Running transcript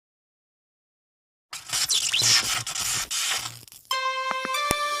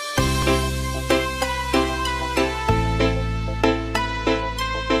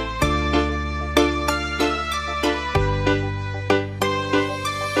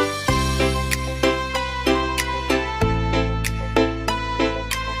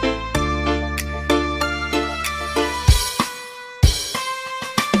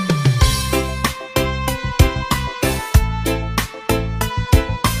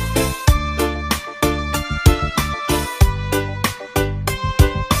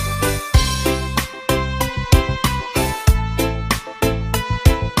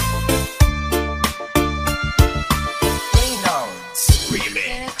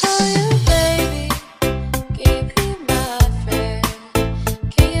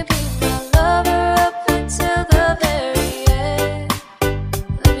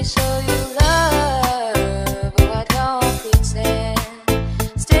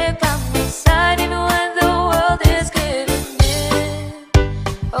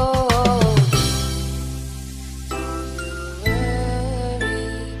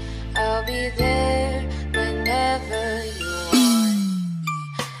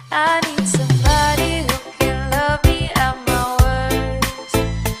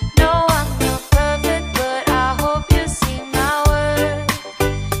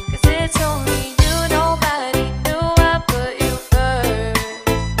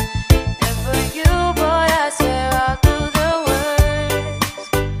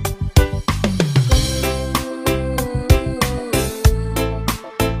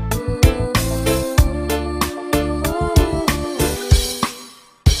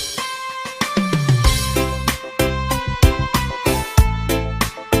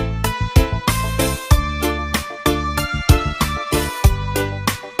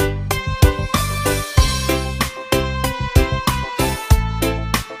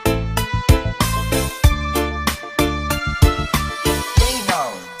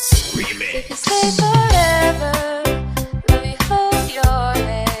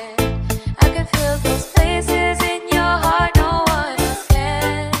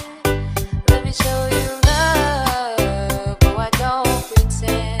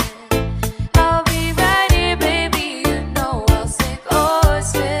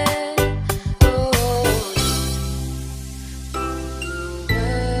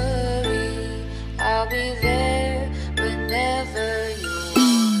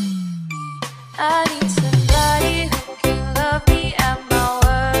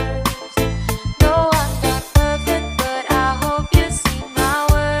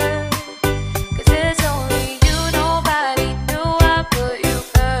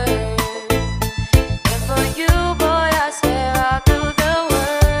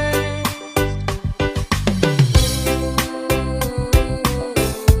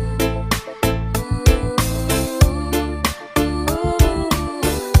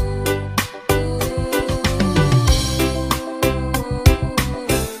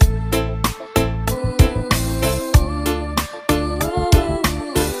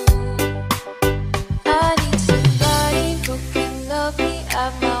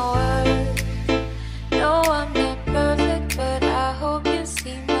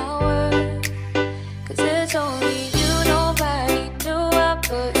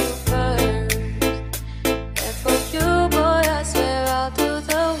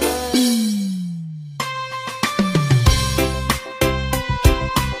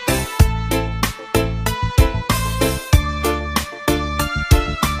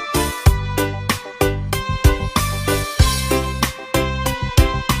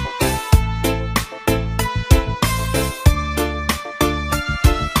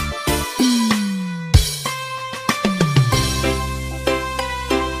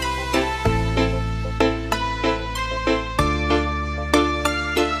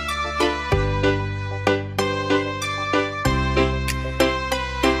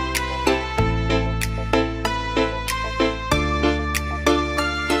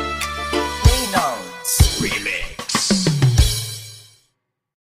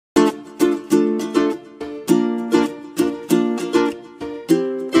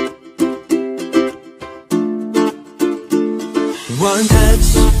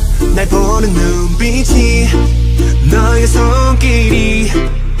touch 날 보는 눈빛이 너의 손길이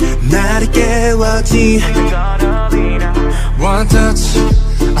나를 깨웠지 One touch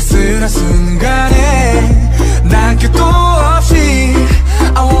아슬한 순간에 난 끝도 없이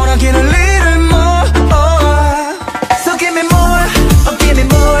I wanna get a little more So give me more, oh give me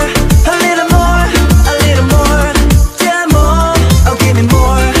more A little more, a little more Yeah more, oh give me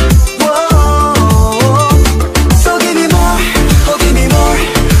more Whoa. So give me more, oh give me more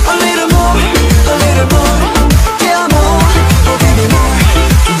A little more, a little more Yeah more, oh give me more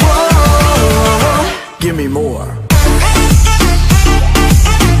Whoa. Give me more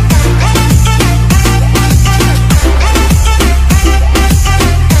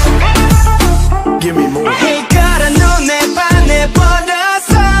Give me more. Hey, 가라 눈에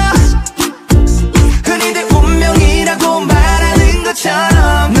반해버렸어. 흔히들 운명이라고 말하는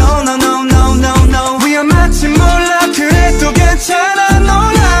것처럼. No, no, no, no, no, no. 위험할지 몰라. 그래도 괜찮아.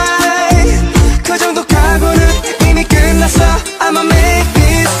 No lie. 그 정도 각오는 이미 끝났어. I'ma make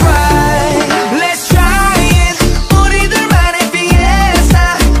this right. Let's try it. 우리들만의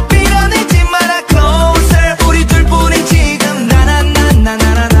fiesta. 밀어내지 마라 closer. 우리 둘뿐인 지금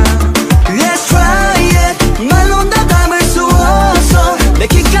나나나나나나. Let's try it. 말로 다 담을 수 없어. 내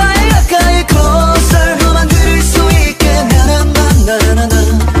귓가에 가까이 closer. 너만 들을 수 있게 나나나나나나.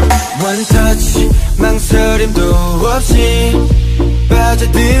 One touch 망설임도 없이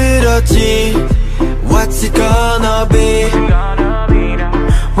빠져들었지. What's it gonna be?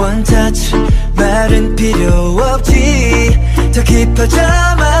 One touch 말은 필요 없지. 더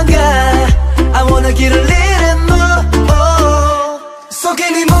깊어져만 가. I wanna get a little more So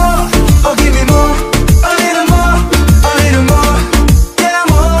give me more, oh give me more A little more, a little more Yeah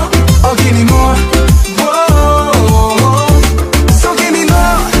more, oh give me more Whoa. So give me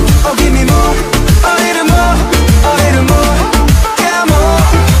more, oh give me more A little more, a little more Yeah more,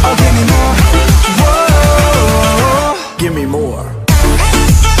 oh give me more Whoa. Give me more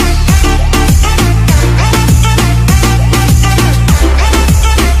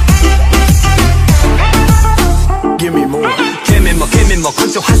Give me more Give me more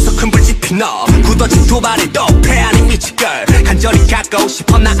건조 한속 큰 불 지핀 너 굳어진 두 발에 또 패하는 미치걸 간절히 갖고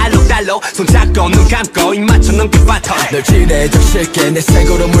싶어 나 알록달록 손잡고 눈 감고 입 맞춰 넘길 바터 널 칠해줘 쉽게 내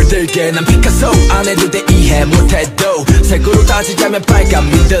색으로 물들게 난 피카소 안 해도 돼 이해 못해도 색으로 따지자면 빨간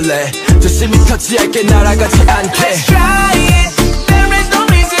믿을래 조심히 터치할게 날아가지 않게 Let's try it There is no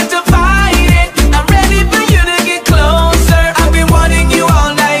reason to fight it I'm ready for you to get closer I've been wanting you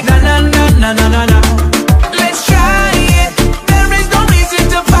all night Na na na na na na na Let's try it There is no reason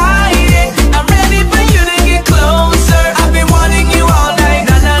to fight it I'm ready for you to get closer I've been wanting you all night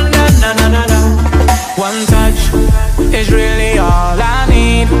Na na na na na na na One touch is really all I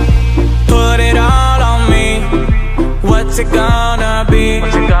need Put it all on me What's it gonna be?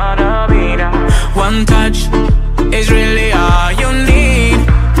 What's it gonna be now? One touch is really all you need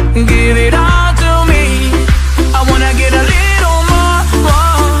Give it all to me I wanna get a little more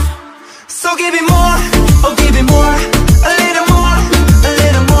So give me more, oh give me more A little more, a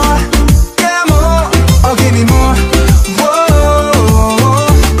little more Yeah more, oh give me more Whoa.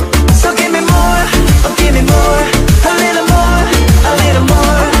 So give me more, oh give me more A little more, a little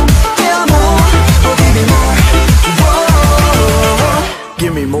more Yeah more, oh give me more Whoa.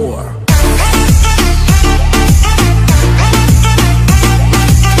 Give me more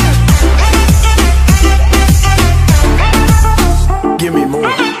Give me more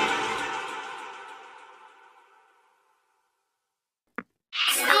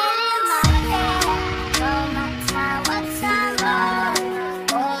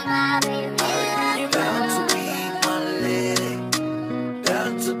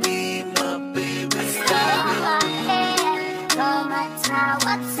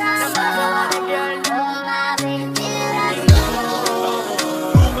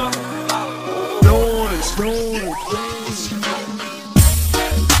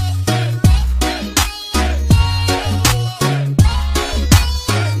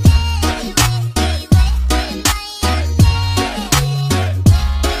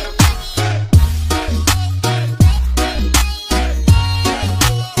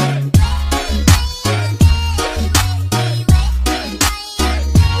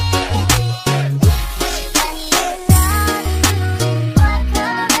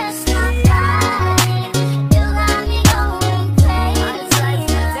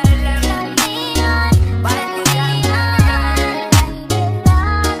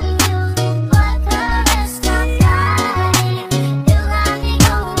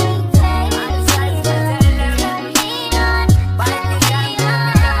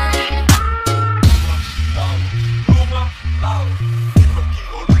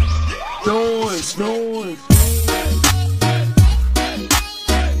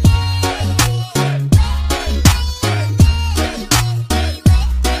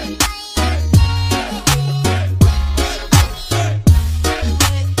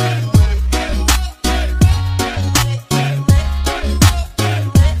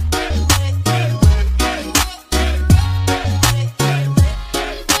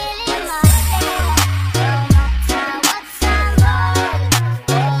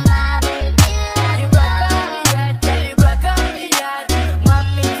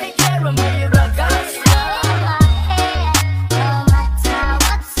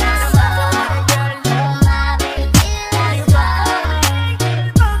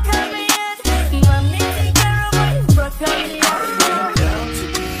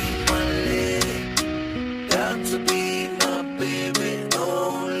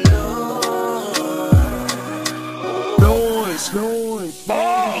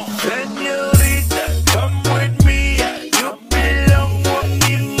Can you